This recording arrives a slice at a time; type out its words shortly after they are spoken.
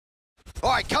All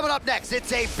right, coming up next,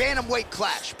 it's a bantamweight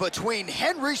clash between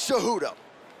Henry Cejudo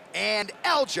and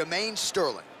Aljamain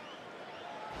Sterling.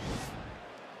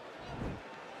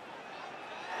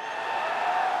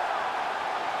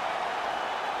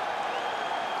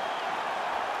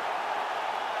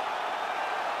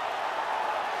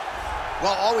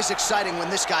 Well, always exciting when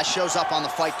this guy shows up on the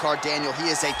fight card, Daniel. He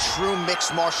is a true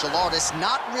mixed martial artist.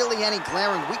 Not really any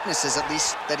glaring weaknesses, at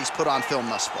least, that he's put on film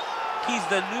thus far. He's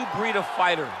the new breed of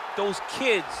fighter. Those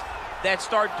kids that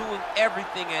start doing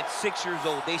everything at 6 years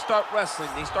old. They start wrestling,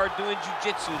 they start doing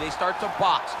jiu-jitsu, they start to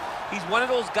box. He's one of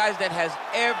those guys that has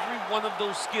every one of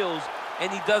those skills,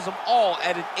 and he does them all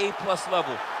at an A+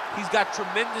 level. He's got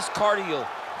tremendous cardio.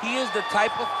 He is the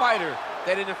type of fighter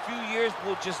that in a few years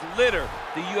will just litter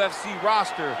the UFC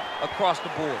roster across the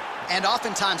board. And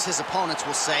oftentimes his opponents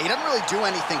will say he doesn't really do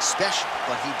anything special,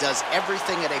 but he does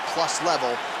everything at a plus level,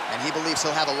 and he believes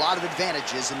he'll have a lot of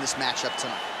advantages in this matchup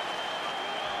tonight.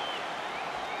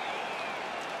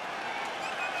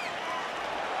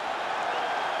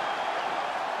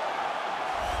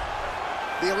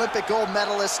 The Olympic gold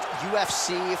medalist,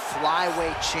 UFC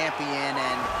flyweight champion,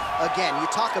 and again, you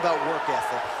talk about work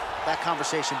ethic. That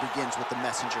conversation begins with the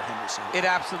messenger, Henry Cejudo. It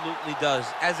absolutely does.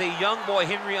 As a young boy,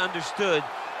 Henry understood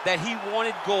that he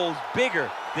wanted goals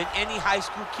bigger than any high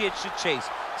school kid should chase.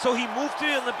 So he moved to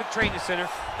the Olympic Training Center,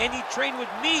 and he trained with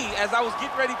me as I was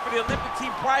getting ready for the Olympic team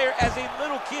prior as a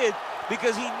little kid,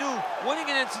 because he knew winning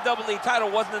an NCAA title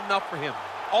wasn't enough for him.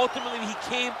 Ultimately, he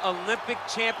became Olympic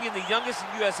champion, the youngest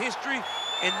in U.S. history,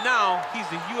 and now he's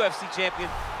the UFC champion.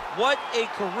 What a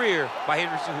career by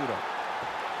Henry Cejudo.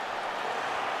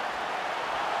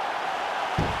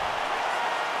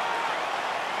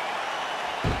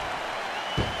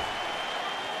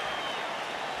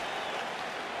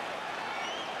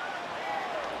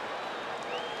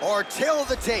 Our tale of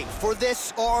the tape for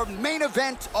this, our main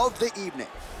event of the evening.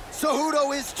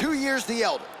 Cejudo is 2 years the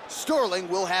elder. Sterling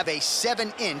will have a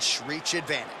 7-inch reach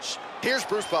advantage. Here's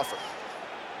Bruce Buffer.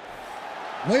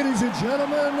 Ladies and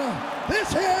gentlemen, this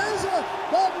is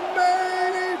the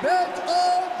main event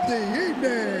of the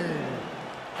evening.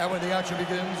 And when the action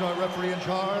begins, our referee in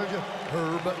charge,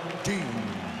 Herb Dean.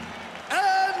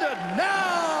 And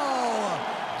now,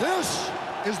 this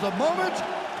is the moment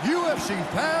UFC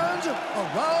fans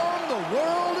around the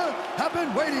world have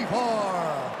been waiting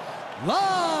for.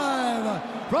 Live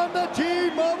from the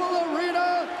T-Mobile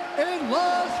Arena in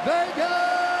Las Vegas.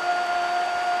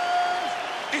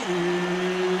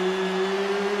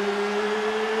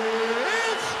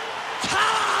 It's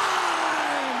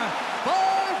time!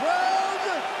 5 rounds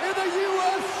in the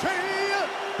UFC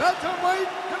bantamweight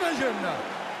division.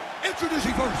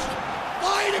 Introducing first,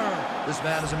 fighter. This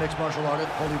man is a mixed martial artist,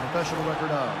 holding a professional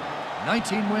record of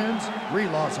 19 wins, 3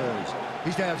 losses.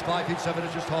 He stands 5 feet 7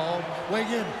 inches tall, weighing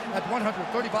in at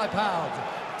 135 pounds.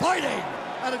 Fighting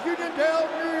out of Uniondale,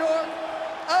 New York,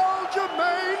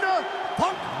 Aljamain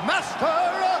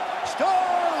Funkmaster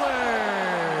Sterling.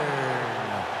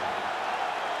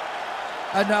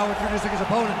 And now introducing his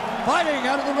opponent, fighting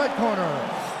out of the red corner.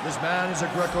 This man is a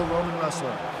Greco-Roman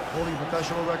wrestler, holding a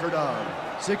professional record of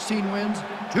 16 wins,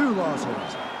 2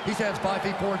 losses. He stands 5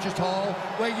 feet 4 inches tall,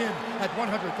 weighing in at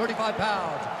 135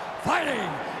 pounds. Fighting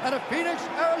out of Phoenix,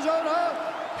 Arizona,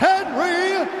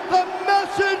 Henry the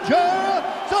Messenger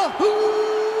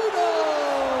Cejudo.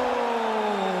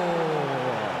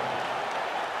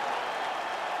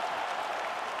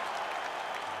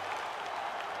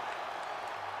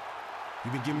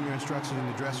 You've been given your instructions in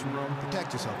the dressing room.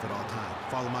 Protect yourself at all times.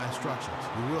 Follow my instructions.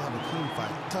 We will have a clean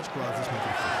fight. Touch gloves, let's make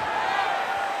it fun.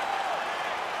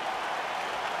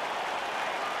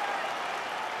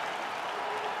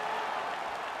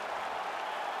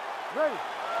 Ready.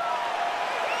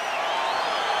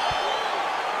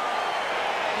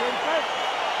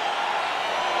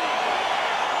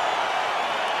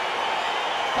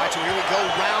 All right, so here we go.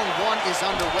 Round 1 is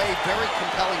underway. Very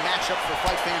compelling matchup for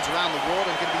fight fans around the world,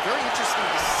 and going to be very interesting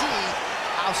to see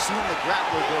how soon the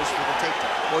grappler goes for the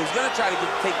takedown. Well, he's going to try to get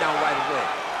the takedown right away.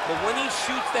 But when he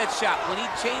shoots that shot, when he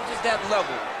changes that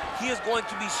level, he is going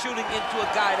to be shooting into a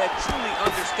guy that truly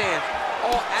understands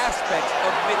all aspects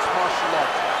of mixed martial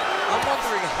arts. I'm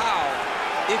wondering how,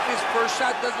 if his first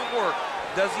shot doesn't work,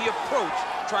 does he approach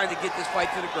trying to get this fight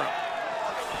to the ground?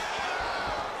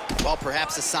 Well,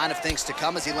 perhaps a sign of things to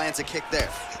come as he lands a kick there.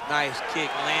 Nice kick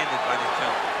landed by the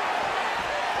jump.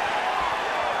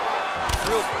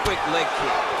 Real quick leg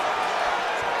kick.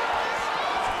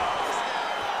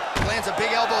 Lands a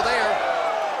big elbow there.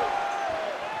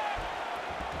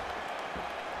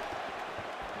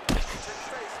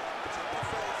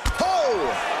 Oh!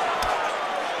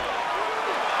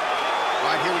 All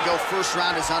right, here we go. first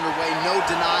round is underway. No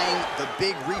denying the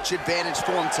big reach advantage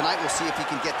for him tonight. We'll see if he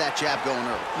can get that jab going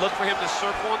early. Look for him to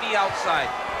circle on the outside.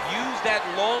 Use that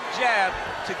long jab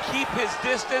to keep his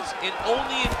distance and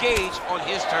only engage on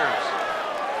his terms.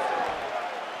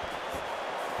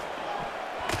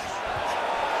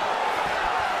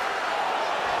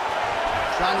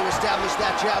 Trying to establish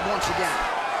that jab once again.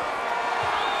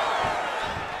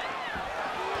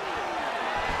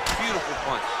 Beautiful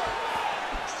punch.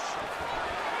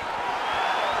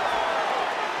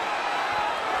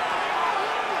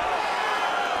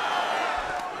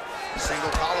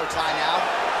 Single collar tie now.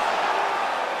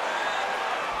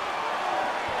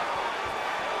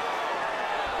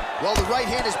 Well, the right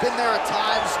hand has been there at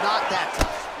times, not that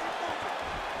time.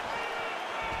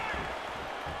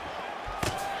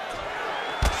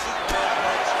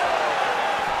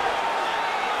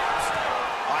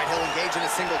 All right, he'll engage in a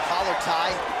single collar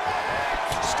tie.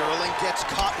 Sterling gets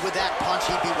caught with that punch.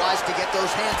 He'd be wise to get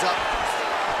those hands up.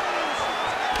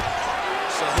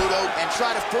 Cejudo, and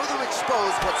try to further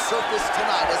expose what surfaced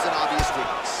tonight as an obvious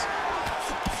weakness.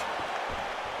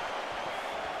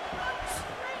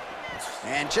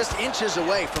 And just inches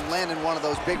away from landing one of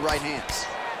those big right hands.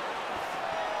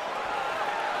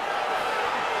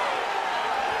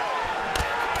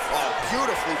 Oh,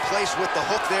 beautifully placed with the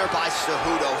hook there by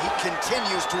Cejudo. He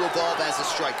continues to evolve as a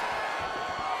striker.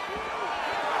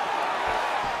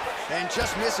 And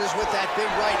just misses with that big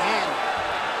right hand.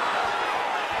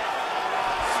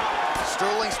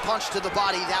 Sterling's punch to the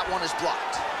body, that one is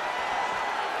blocked.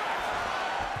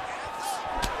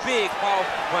 Big,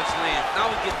 powerful punch lands. Now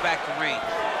he gets back to range.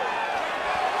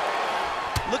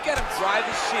 Look at him drive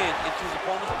his shin into his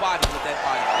opponent's body with that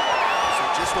body kick. So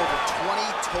just over 20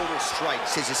 total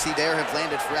strikes, as you see there, have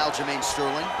landed for Aljamain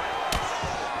Sterling.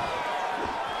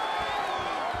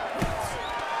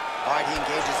 All right, he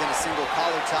engages in a single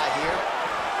collar tie here.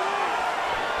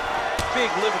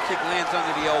 Big liver kick lands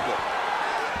under the elbow.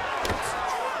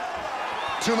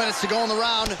 2 minutes to go in the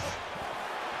round.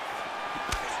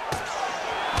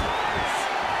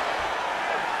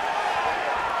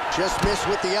 Just missed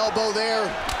with the elbow there.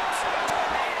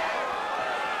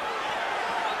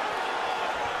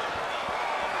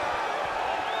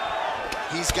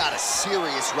 He's got a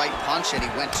serious right punch, and he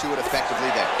went to it effectively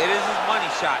there. It is his money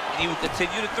shot, and he will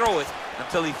continue to throw it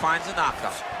until he finds a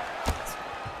knockout.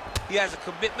 He has a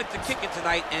commitment to kicking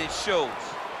tonight, and it shows.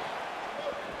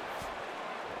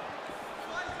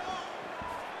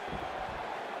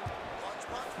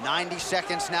 .90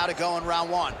 seconds now to go in round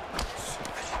one.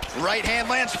 Right hand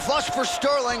lands flush for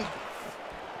Sterling.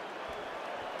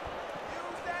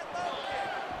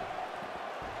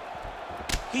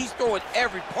 He's throwing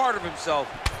every part of himself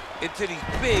into these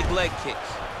big leg kicks.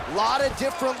 A lot of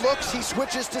different looks. He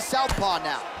switches to southpaw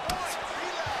now.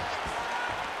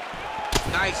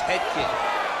 Nice head kick.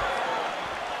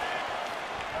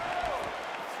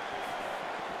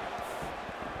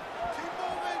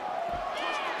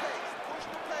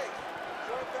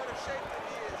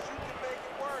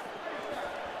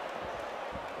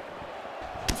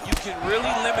 You can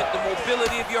really limit the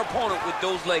mobility of your opponent with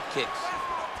those leg kicks.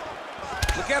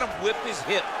 Look at him whip his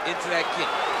hip into that kick.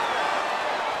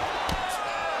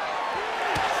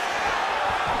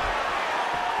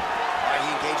 All right, he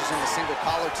engages in the single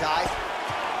collar tie.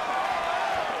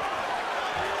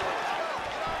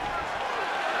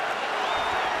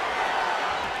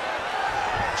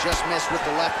 Just missed with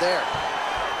the left there.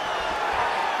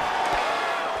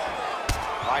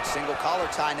 All right, single collar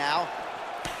tie now.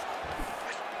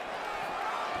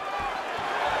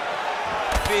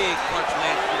 Big punch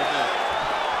lands for the win.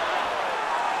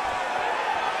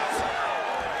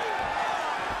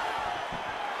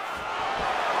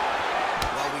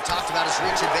 Well, we talked about his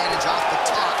reach advantage off the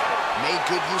top. Made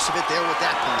good use of it there with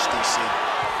that punch, DC.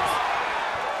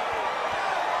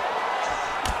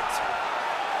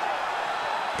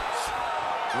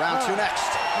 Round two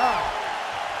next.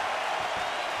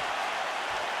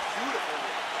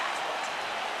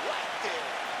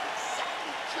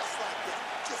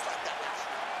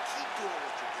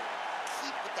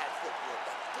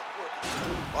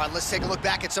 All right, let's take a look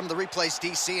back at some of the replays,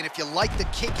 DC, and if you like the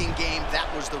kicking game, that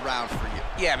was the round for you.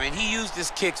 Yeah, man, he used his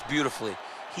kicks beautifully.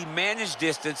 He managed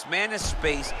distance, managed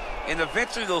space, and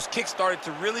eventually those kicks started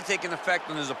to really take an effect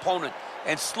on his opponent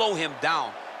and slow him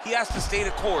down. He has to stay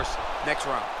the course next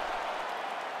round.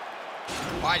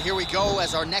 All right, here we go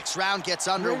as our next round gets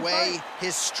underway.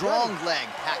 His strong leg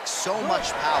packs so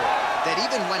much power that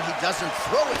even when he doesn't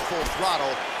throw it full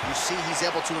throttle, you see he's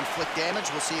able to inflict damage.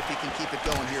 We'll see if he can keep it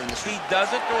going here in this round. He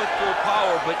doesn't throw it full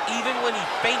power, but even when he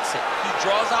feints it, he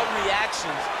draws out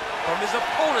reactions from his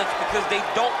opponents because they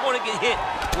don't want to get hit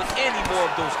with any more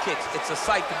of those kicks. It's a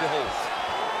sight to behold.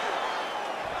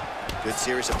 Good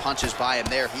series of punches by him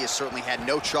there. He has certainly had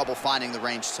no trouble finding the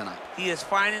range tonight. He is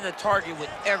finding the target with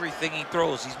everything he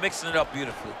throws. He's mixing it up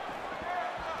beautifully.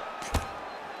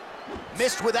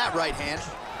 Missed with that right hand.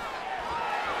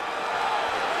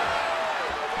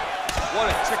 What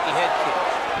a tricky head kick.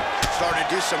 Starting to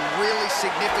do some really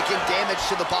significant damage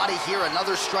to the body here.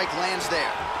 Another strike lands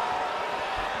there.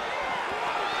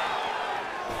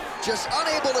 Just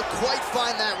unable to quite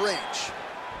find that range.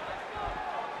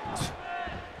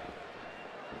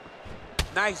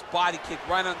 Nice body kick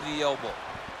right under the elbow.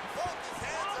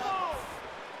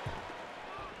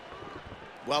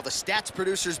 Well, the stats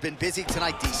producer's been busy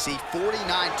tonight, DC.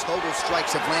 49 total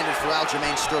strikes have landed for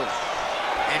Aljamain Sterling.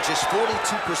 And just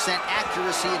 42%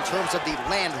 accuracy in terms of the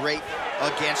land rate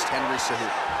against Henry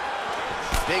Cejudo.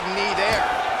 Big knee there.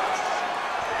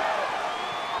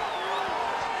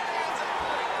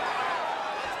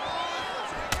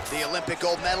 The Olympic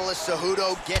gold medalist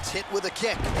Cejudo gets hit with a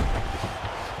kick.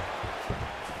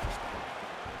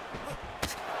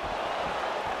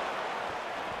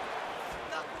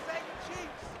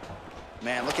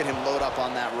 Man, look at him load up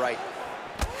on that right.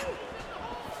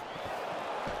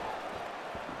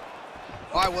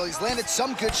 All right, well, he's landed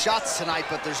some good shots tonight,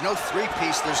 but there's no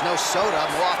three-piece, there's no soda.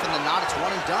 More often than not, it's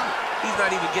one and done. He's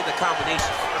not even getting a combination.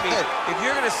 I mean, if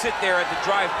you're gonna sit there at the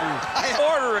drive-thru,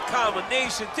 order a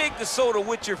combination, take the soda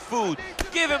with your food,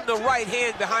 give him the right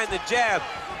hand behind the jab,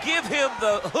 give him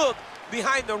the hook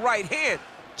behind the right hand.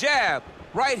 Jab,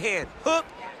 right hand, hook.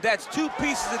 That's 2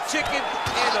 pieces of chicken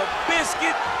and a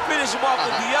biscuit. Finish him off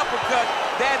with the uppercut.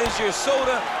 That is your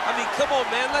soda. I mean, come on,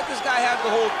 man. Let this guy have the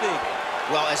whole thing.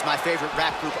 Well, as my favorite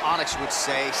rap group Onyx would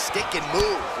say, stick and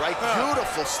move, right?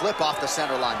 Beautiful slip off the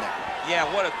center line there. Yeah,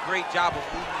 what a great job of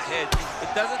moving his head.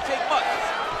 It doesn't take much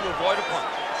to avoid a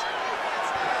punch.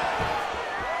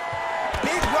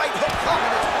 Big right hook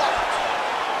coming, it's blocked.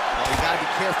 Well, you got to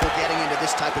be careful getting into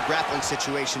this type of grappling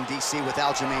situation, DC, with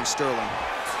Aljamain Sterling.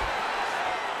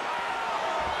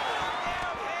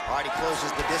 All right, he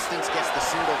closes the distance, gets the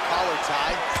single collar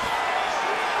tie.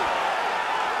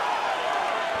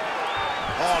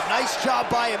 Oh, nice job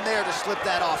by him there to slip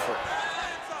that offer.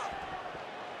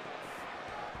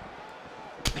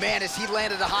 Man, as he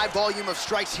landed a high volume of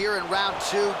strikes here in round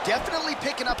 2, definitely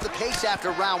picking up the pace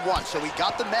after round 1. So he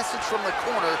got the message from the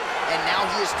corner, and now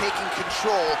he is taking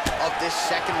control of this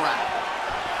second round.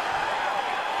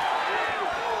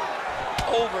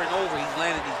 Over and over, he's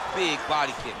landed these big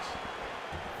body kicks.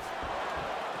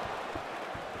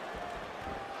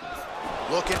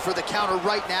 Looking for the counter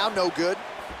right now, no good.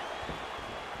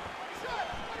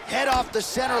 Head off the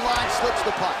center line, slips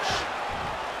the punch.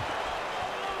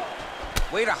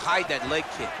 Way to hide that leg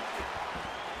kick.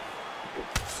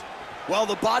 Well,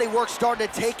 the body work starting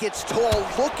to take its toll.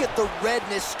 Look at the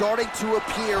redness starting to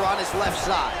appear on his left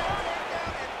side.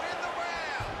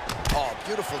 Oh,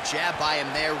 beautiful jab by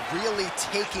him there, really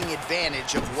taking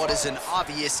advantage of what is an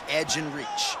obvious edge and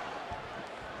reach.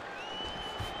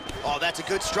 Oh, that's a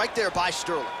good strike there by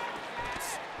Sterling.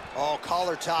 Oh,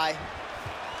 collar tie.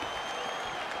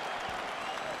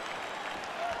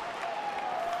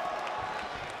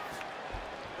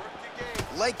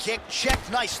 Leg kick checked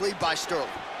nicely by Sterling.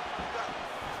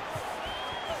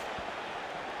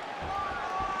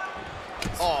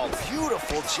 Oh,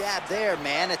 beautiful jab there,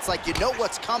 man. It's like you know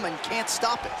what's coming, can't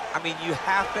stop it. I mean, you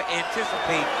have to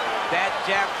anticipate that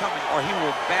jab coming or he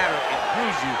will batter and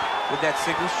bruise you with that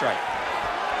single strike.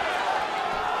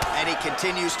 And he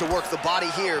continues to work the body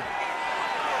here.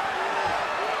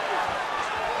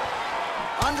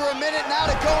 Under a minute now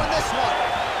to go in this one.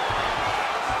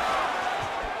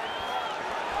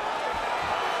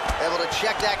 Able to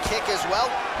check that kick as well.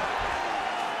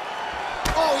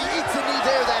 Oh, he eats a knee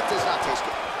there. That does not taste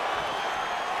good.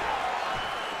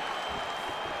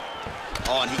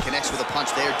 Oh, and he connects with a punch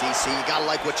there, DC. You gotta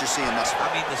like what you're seeing thus far.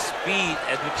 I mean, the speed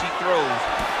at which he throws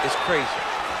is crazy.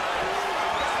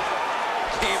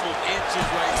 Came of inches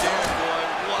right there, boy.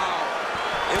 Wow.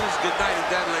 It was good night if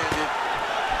that landed.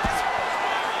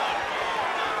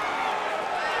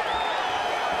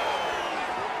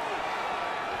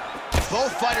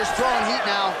 Both fighters throwing heat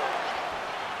now.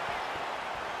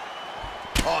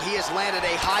 Oh, he has landed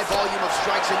a high volume of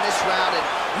strikes in this round and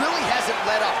really hasn't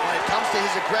let up. When it comes to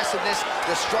his aggressiveness,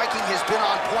 the striking has been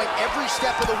on point every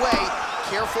step of the way.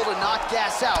 Careful to not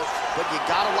gas out, but you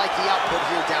gotta like the output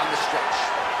here down the stretch.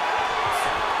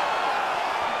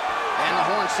 And the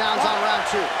horn sounds on round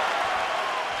 2.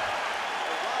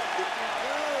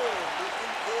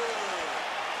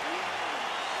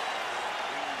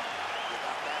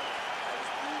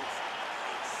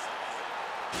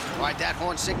 right, that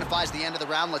horn signifies the end of the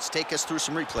round. Let's take us through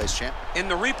some replays, champ. And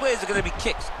the replays are going to be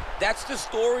kicks. That's the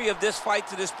story of this fight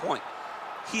to this point.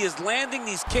 He is landing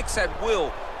these kicks at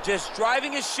will, just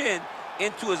driving his shin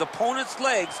into his opponent's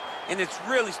legs, and it's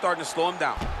really starting to slow him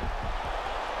down.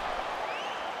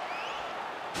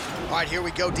 All right, here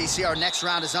we go, DC. Our next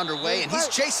round is underway, and he's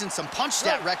chasing some punch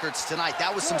stat records tonight.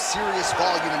 That was some serious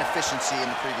volume and efficiency in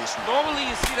the previous round. Normally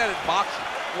you see that in boxing,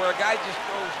 where a guy just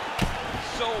throws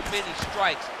so many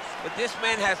strikes. But this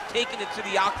man has taken it to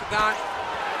the octagon,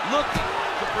 looking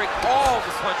to break all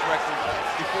the punch records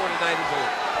before the night is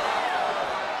over.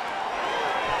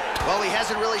 Well, he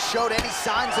hasn't really showed any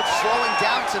signs of slowing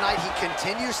down tonight. He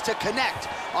continues to connect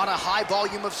on a high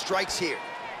volume of strikes here.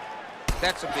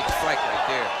 That's a big strike right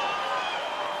there.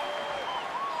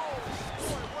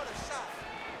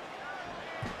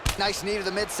 Nice knee to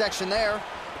the midsection there.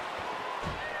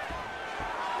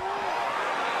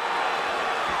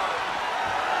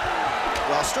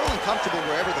 Well, Sterling comfortable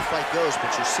wherever the fight goes,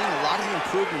 but you're seeing a lot of the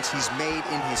improvements he's made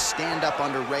in his stand-up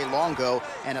under Ray Longo,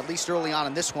 and at least early on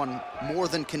in this one, more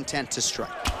than content to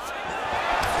strike.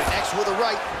 Connects with a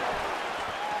right.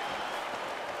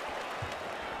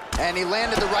 And he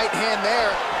landed the right hand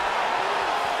there.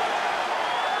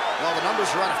 Well, the numbers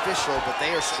are unofficial, but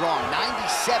they are strong.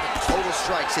 97 total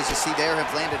strikes, as you see there,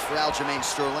 have landed for Aljamain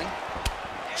Sterling.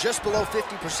 Just below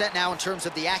 50% now in terms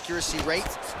of the accuracy rate,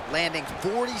 landing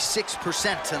 46%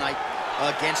 tonight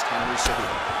against Henry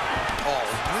Cejudo. Oh,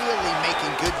 really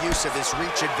making good use of his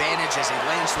reach advantage as he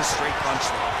lands the straight punch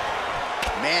there.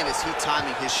 Man, is he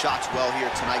timing his shots well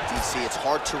here tonight, DC. It's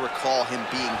hard to recall him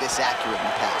being this accurate in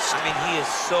the past. I mean, he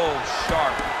is so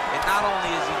sharp. And not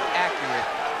only is he accurate,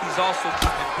 he's also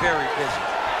keeping very busy.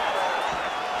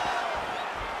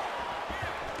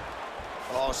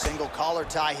 Oh, single collar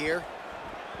tie here.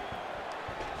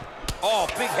 Oh,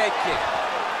 big head kick.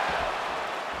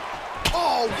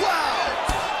 Oh, wow!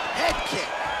 Head kick.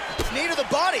 Knee to the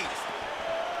body.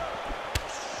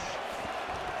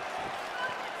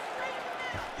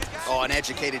 Oh, an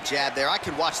educated jab there. I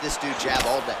could watch this dude jab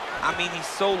all day. I mean, he's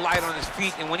so light on his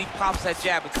feet, and when he pops that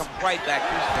jab, it comes right back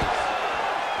to his face.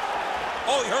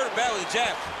 Oh, he hurt him bad with the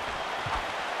jab.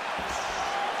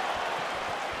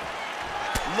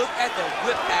 Look at the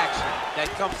whip action that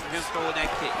comes from him throwing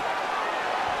that kick.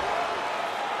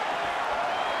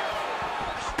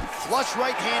 Flush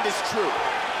right hand is true.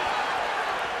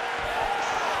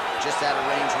 Just out of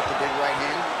range with the big right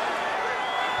hand.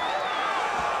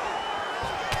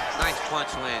 Nice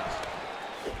punch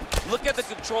lands. Look at the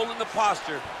control in the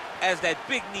posture as that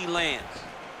big knee lands.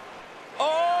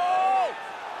 Oh!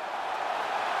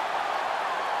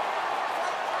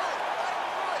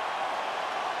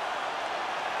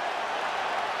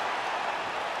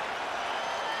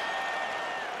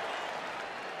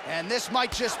 And this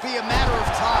might just be a matter of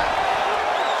time.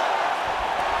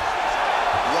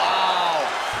 Wow.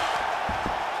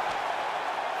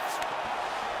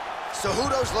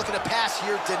 Cejudo's looking to pass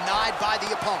here, denied by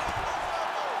the opponent.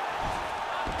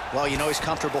 Well, you know he's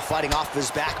comfortable fighting off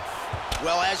his back.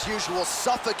 Well, as usual,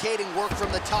 suffocating work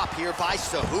from the top here by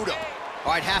Cejudo.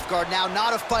 All right, half guard now.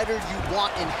 Not a fighter you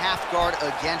want in half guard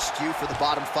against you. For the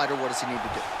bottom fighter, what does he need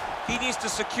to do? He needs to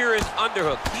secure his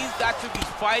underhook. He's got to be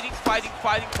fighting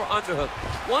for underhook.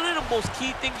 One of the most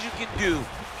key things you can do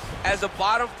as a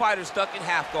bottom fighter stuck in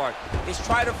half guard is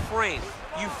try to frame.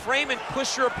 You frame and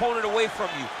push your opponent away from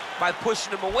you. By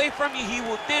pushing him away from you, he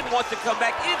will then want to come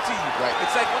back into you. Right.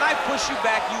 It's like when I push you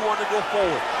back, you want to go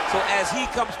forward. So as he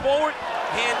comes forward,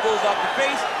 hand goes off the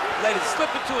face, let it slip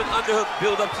into an underhook,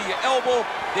 build up to your elbow,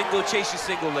 then go chase your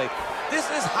single leg. This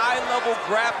is high-level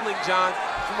grappling, John,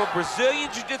 from a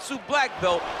Brazilian Jiu-Jitsu black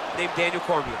belt named Daniel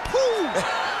Cormier.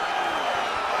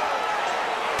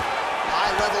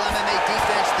 High-level MMA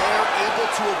defense there,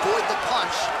 able to avoid the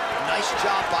punch. Nice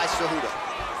job by Cejudo.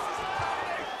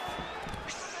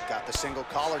 Got the single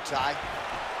collar tie.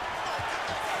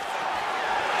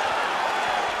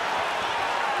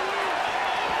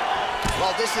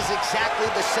 Well, this is exactly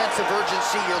the sense of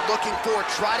urgency you're looking for.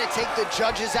 Try to take the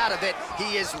judges out of it.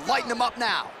 He is lighting them up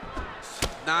now.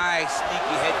 Nice,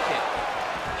 sneaky head kick.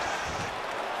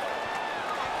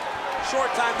 Short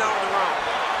time now in the round.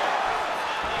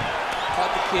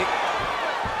 Caught the kick.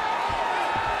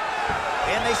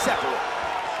 And they separate.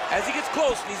 As he gets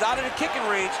close and he's out of the kicking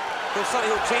range, he'll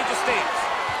change his stance.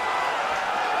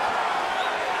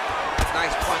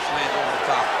 Nice punch lands over the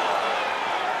top.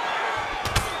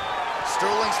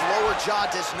 Sterling's lower jaw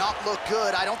does not look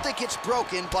good. I don't think it's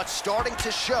broken, but starting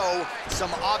to show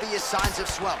some obvious signs of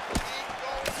swelling.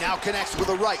 Now connects with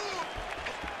a right.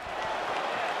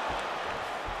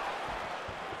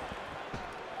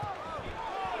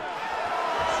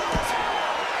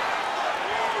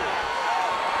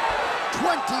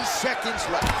 seconds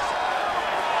left.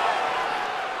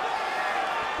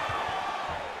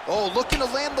 Oh, looking to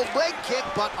land the leg kick,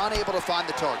 but unable to find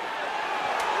the target.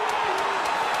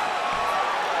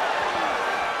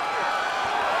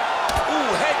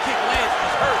 Ooh, head kick lands,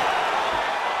 he's hurt.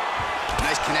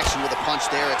 Nice connection with a punch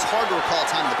there. It's hard to recall a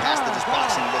time in the past that his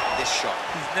boxing looked this sharp.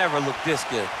 He's never looked this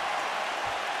good.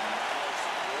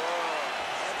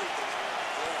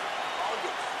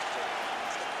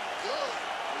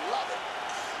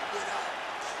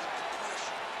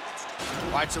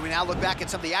 All right, so we now look back at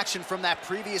some of the action from that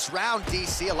previous round,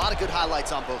 DC. A lot of good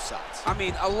highlights on both sides. I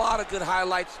mean, a lot of good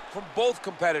highlights from both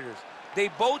competitors. They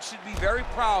both should be very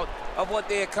proud of what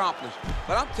they accomplished.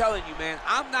 But I'm telling you, man,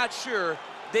 I'm not sure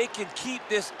they can keep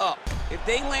this up. If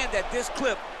they land at this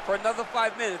clip for another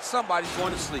 5 minutes, somebody's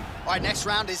going to sleep. All right, next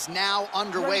round is now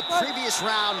underway. Previous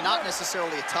round, not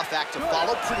necessarily a tough act to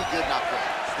follow. Pretty good, not great.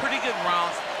 Pretty good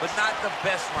rounds, but not the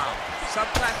best round.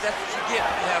 Sometimes that's what you get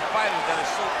when you have fighters that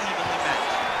are so evenly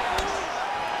matched.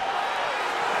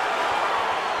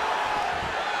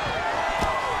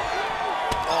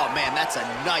 Oh, man, that's a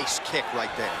nice kick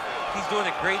right there. He's doing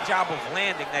a great job of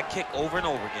landing that kick over and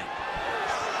over again.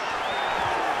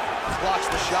 Blocks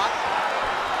the shot.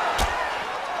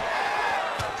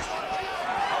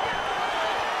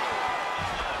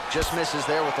 Just misses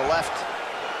there with the left.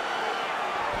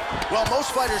 Well,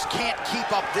 most fighters can't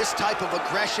keep up this type of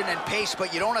aggression and pace,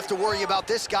 but you don't have to worry about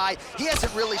this guy. He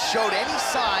hasn't really showed any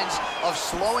signs of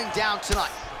slowing down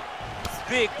tonight.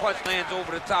 Big punch lands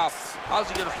over the top. How's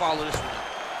he gonna follow this one?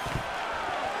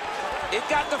 It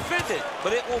got defended,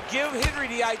 but it will give Henry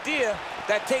the idea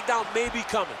that takedown may be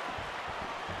coming.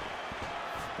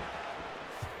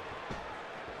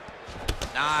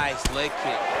 Nice leg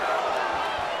kick.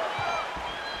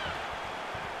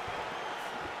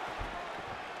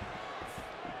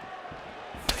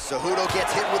 Cejudo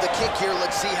gets hit with a kick here.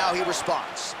 Let's see how he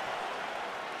responds.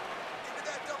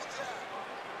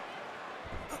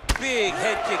 Big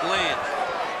head kick lands.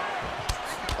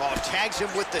 Oh, tags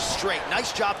him with the straight.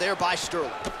 Nice job there by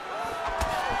Sterling.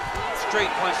 Straight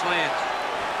punch lands.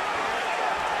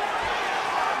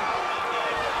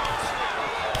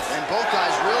 And both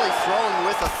guys really throwing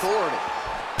with authority.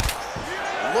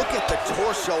 Look at the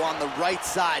torso on the right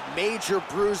side. Major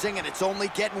bruising, and it's only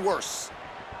getting worse.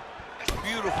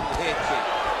 Beautiful head kick.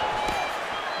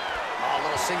 Oh, a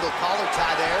little single collar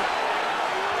tie there.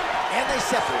 And they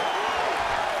separate.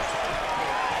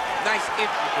 Nice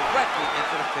entry directly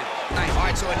into the finish. Nice. All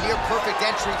right, so a near-perfect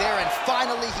entry there, and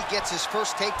finally he gets his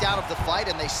first takedown of the fight,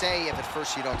 and they say if at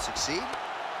first you don't succeed,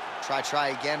 try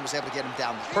again, was able to get him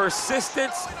down.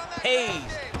 Persistence pays,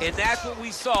 and that's what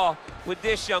we saw with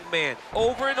this young man.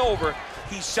 Over and over,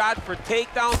 he shot for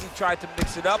takedowns, he tried to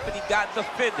mix it up, and he got the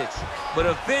finish. But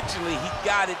eventually, he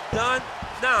got it done.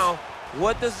 Now,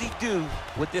 what does he do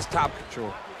with this top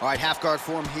control? All right, half guard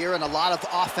form here, and a lot of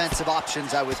offensive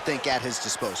options, I would think, at his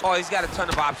disposal. Oh, he's got a ton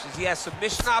of options. He has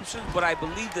submission options, but I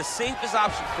believe the safest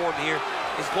option for him here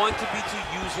is going to be to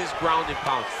use his ground and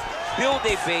pound. Build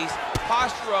a base,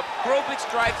 posture up, throw big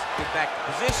strikes, get back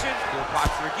to position, build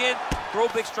posture again, throw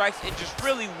big strikes, and just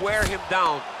really wear him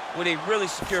down with a really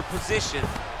secure position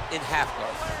in half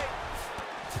guard.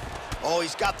 Oh,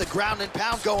 he's got the ground and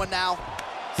pound going now.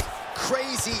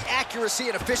 Crazy accuracy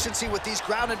and efficiency with these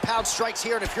ground and pound strikes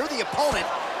here, and if you're the opponent,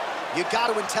 you got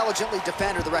to intelligently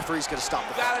defend or the referee's going to stop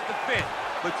the fight. Got to defend,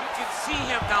 but you can see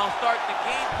him now starting to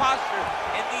gain posture,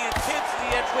 and the intensity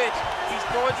at which he's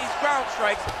throwing these ground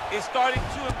strikes is starting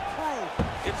to improve.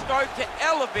 It's starting to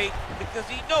elevate because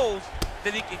he knows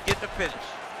that he can get the finish.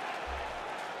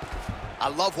 I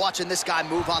love watching this guy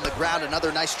move on the ground.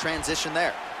 Another nice transition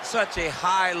there. Such a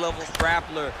high-level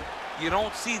grappler. You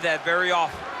don't see that very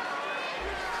often.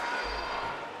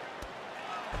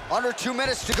 Under 2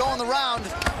 minutes to go in the round.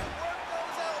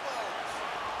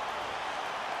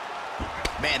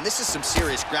 Man, this is some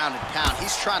serious ground and pound.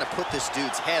 He's trying to put this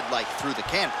dude's head, like, through the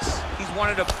canvas. He's one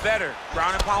of the better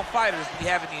ground and pound fighters we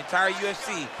have in the entire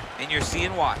UFC, and you're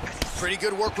seeing why. Pretty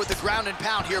good work with the ground and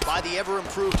pound here by the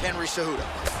ever-improved Henry Cejudo.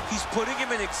 He's putting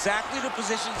him in exactly the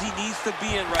positions he needs to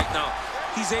be in right now.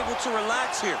 He's able to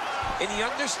relax here, and he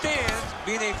understands,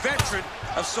 being a veteran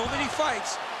of so many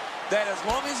fights, that as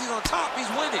long as he's on top, he's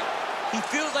winning. He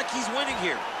feels like he's winning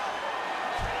here.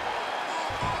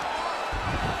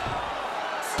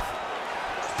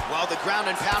 Well, the ground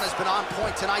and pound has been on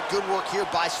point tonight. Good work here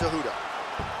by Cejudo.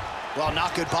 Well,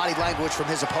 not good body language from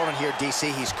his opponent here, DC.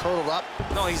 He's curled up.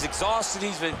 No, he's exhausted.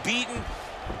 He's been beaten.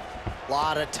 A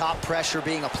lot of top pressure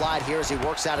being applied here as he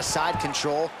works out of side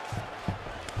control.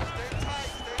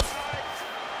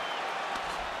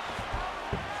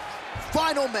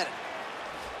 Final minute.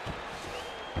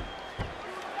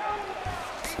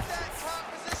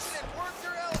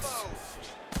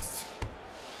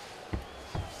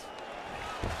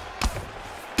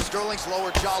 Sterling's lower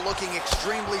jaw looking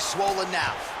extremely swollen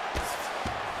now.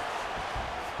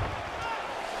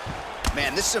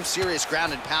 Man, this is some serious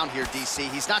ground and pound here, DC.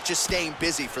 He's not just staying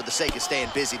busy for the sake of staying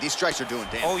busy. These strikes are doing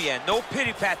damage. Oh, yeah, no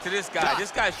pity pat to this guy. God.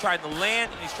 This guy's trying to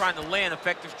land, and he's trying to land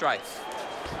effective strikes.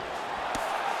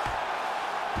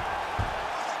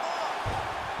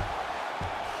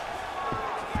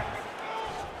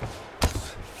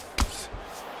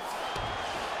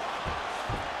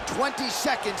 "20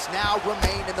 seconds now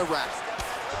remain in the round.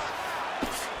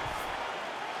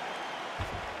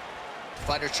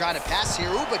 Fighter trying to pass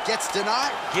here, ooh, but gets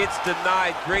denied. Gets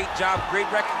denied. Great job,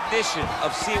 great recognition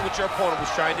of seeing what your opponent was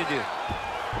trying to do.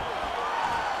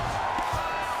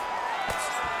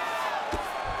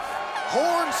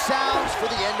 Horn sounds for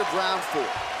the end of round 4.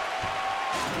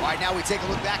 All right, now we take a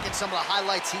look back at some of the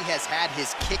highlights. He has had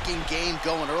his kicking game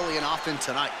going early and often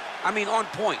tonight. I mean, on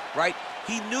point, right?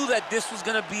 He knew that this was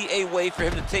going to be a way for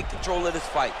him to take control of this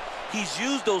fight. He's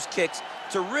used those kicks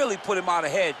to really put him out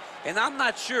ahead, and I'm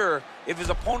not sure if his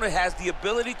opponent has the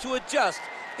ability to adjust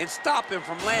and stop him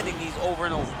from landing these over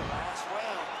and over. Last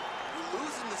round, you're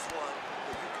losing this one,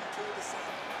 but you can pull this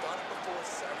out. You've done it before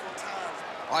several times.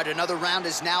 All right, another round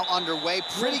is now underway.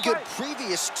 Pretty good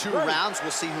previous 2 rounds. We'll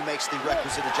see who makes the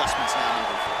requisite adjustments now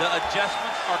moving forward. The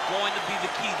adjustments are going to be the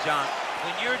key, John.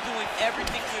 When you're doing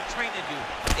everything you're trained to do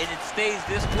and it stays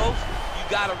this close, you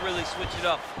got to really switch it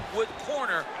up. What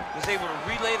corner was able to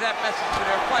relay that message to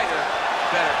their fighter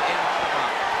better end the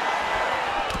round.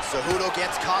 Cejudo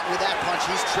gets caught with that punch.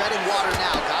 He's treading water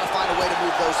now. Got to find a way to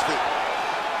move those feet.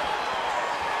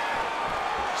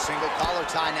 Single collar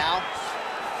tie now.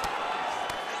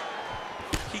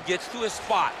 He gets to his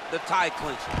spot, the tie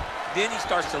clinch. Then he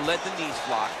starts to let the knees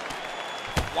fly.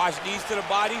 Watch knees to the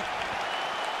body.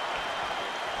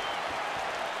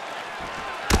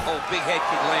 Oh, big head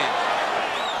kick lands.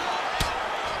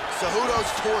 Cejudo's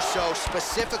torso,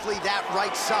 specifically that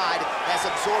right side, has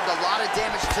absorbed a lot of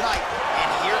damage tonight. And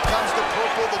here comes the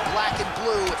purple, the black and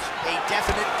blue. A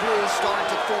definite bruise starting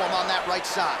to form on that right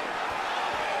side.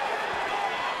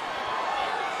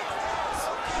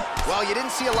 Well, you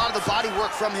didn't see a lot of the body work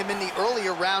from him in the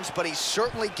earlier rounds, but he's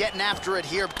certainly getting after it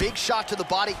here. Big shot to the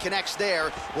body connects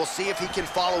there. We'll see if he can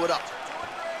follow it up.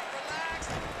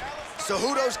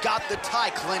 Cejudo's got the tie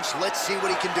clinch. Let's see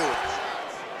what he can do with it.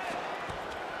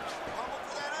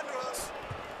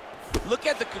 Look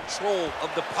at the control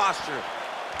of the posture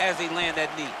as they land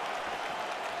that knee.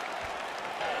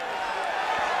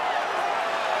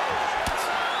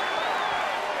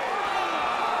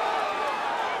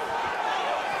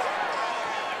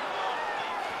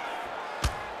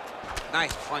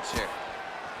 Nice punch there.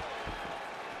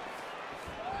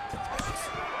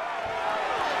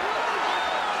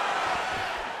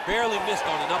 Barely missed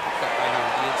on an uppercut right here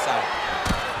on the inside.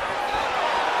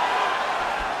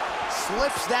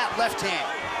 Slips that left hand.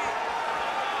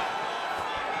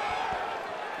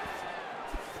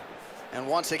 And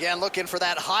once again, looking for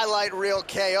that highlight reel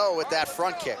KO with that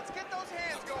front kick. Let's get those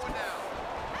hands going now.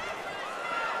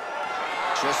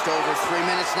 Just over 3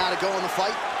 minutes now to go in the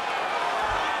fight.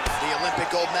 The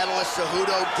Olympic gold medalist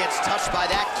Cejudo gets touched by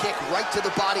that kick right to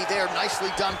the body there.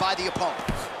 Nicely done by the opponent.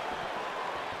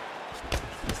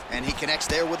 And he connects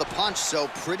there with a punch, so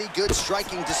pretty good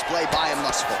striking display by him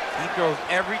thus far. He throws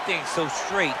everything so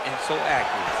straight and so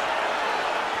accurate.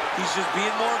 He's just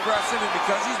being more aggressive, and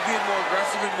because he's being more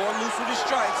aggressive and more loose with his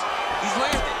strikes, he's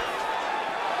landing.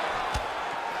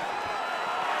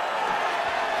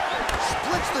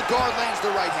 Splits the guard, lands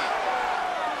the right hand.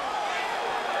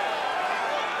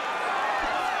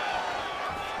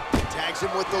 Tags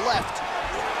him with the left.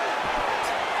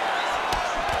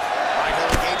 Right,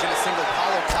 he'll engage in a single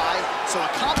collar tie. So a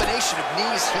combination of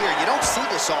knees here. You don't see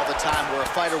this all the time where a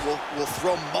fighter will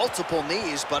throw multiple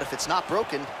knees, but if it's not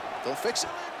broken, don't fix it.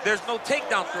 There's no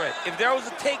takedown threat. If there was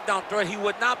a takedown threat, he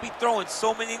would not be throwing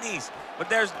so many knees. But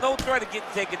there's no threat of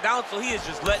getting taken down, so he is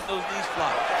just letting those knees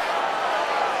fly.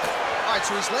 All right,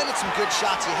 so he's landed some good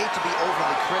shots. You hate to be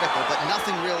overly critical, but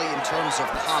nothing really in terms of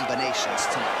combinations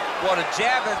tonight. Well, the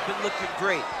jab has been looking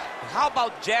great. How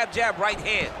about jab, jab, right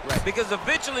hand? Right. Because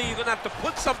eventually you're going to have to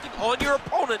put something on your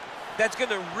opponent that's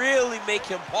going to really make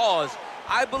him pause.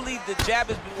 I believe the jab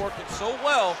has been working so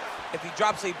well. If he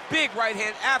drops a big right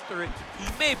hand after it, he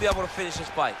may be able to finish his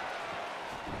fight.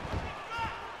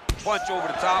 Punch over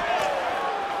the top.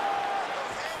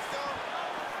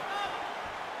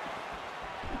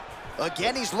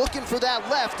 Again, he's looking for that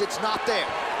left. It's not there.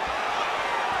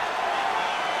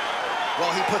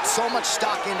 Well, he put so much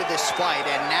stock into this fight,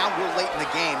 and now we're late in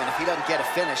the game, and if he doesn't get a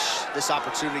finish, this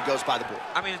opportunity goes by the board.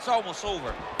 I mean, it's almost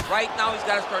over. Right now, he's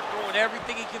got to start throwing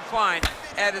everything he can find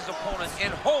at his opponent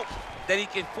and hope that he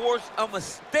can force a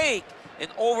mistake and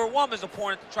overwhelm his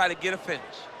opponent to try to get a finish.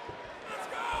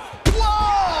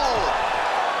 Whoa!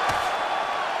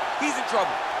 He's in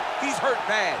trouble. He's hurt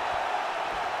bad.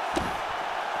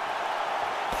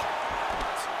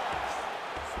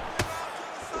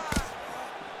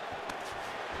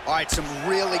 All right, some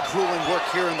really grueling work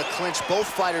here in the clinch. Both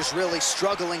fighters really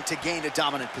struggling to gain a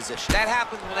dominant position. That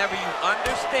happens whenever you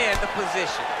understand the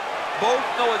position. Both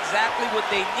know exactly what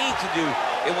they need to do,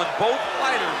 and when both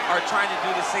fighters are trying to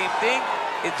do the same thing,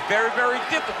 it's very, very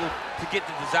difficult to get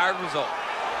the desired result.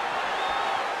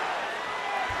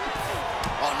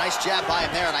 Oh, nice jab by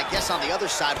him there, and I guess on the other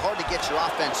side, hard to get your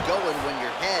offense going when your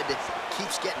head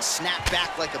keeps getting snapped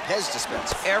back like a Pez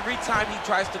dispenser. Every time he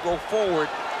tries to go forward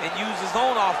and use his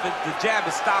own offense, the jab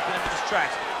is stopping him in his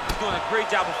tracks. He's doing a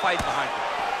great job of fighting behind him.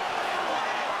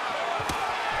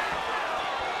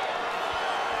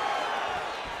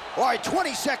 All right,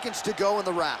 20 seconds to go in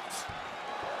the round.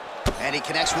 And he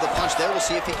connects with a punch there. We'll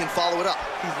see if he can follow it up.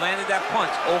 He's landed that punch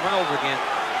over and over again.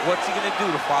 What's he gonna do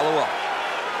to follow up?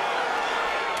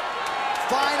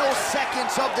 Final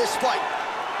seconds of this fight.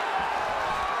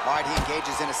 All right, he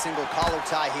engages in a single collar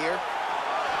tie here.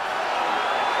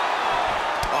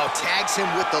 Oh, tags him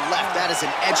with the left. That is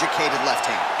an educated left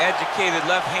hand. Educated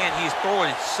left hand. He's throwing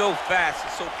it so fast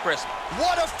and so crisp.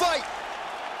 What a fight!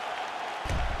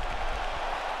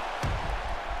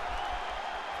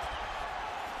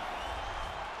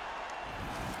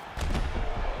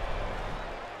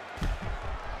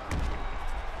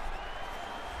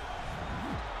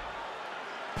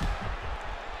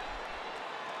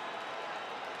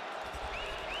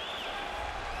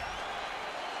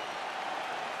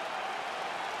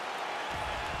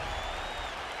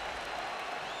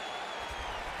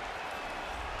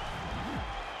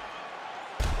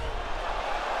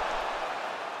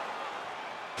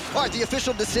 All right, the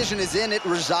official decision is in. It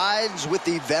resides with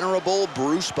the venerable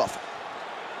Bruce Buffer.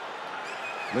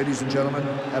 Ladies and gentlemen,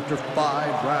 after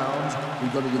 5 rounds, we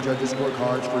go to the judges'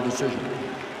 scorecards for a decision.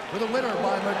 For the winner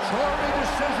by majority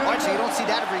decision. All right, so you don't see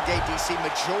that every day, DC.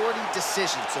 Majority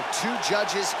decision. So 2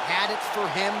 judges had it for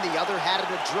him. The other had it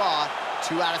a draw.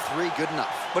 2 out of 3, good enough.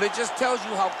 But it just tells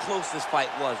you how close this fight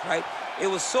was, right? It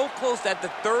was so close that the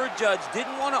 3rd judge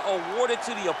didn't want to award it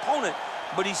to the opponent,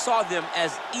 but he saw them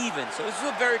as even. So this is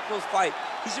a very close fight.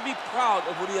 He should be proud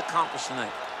of what he accomplished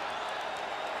tonight.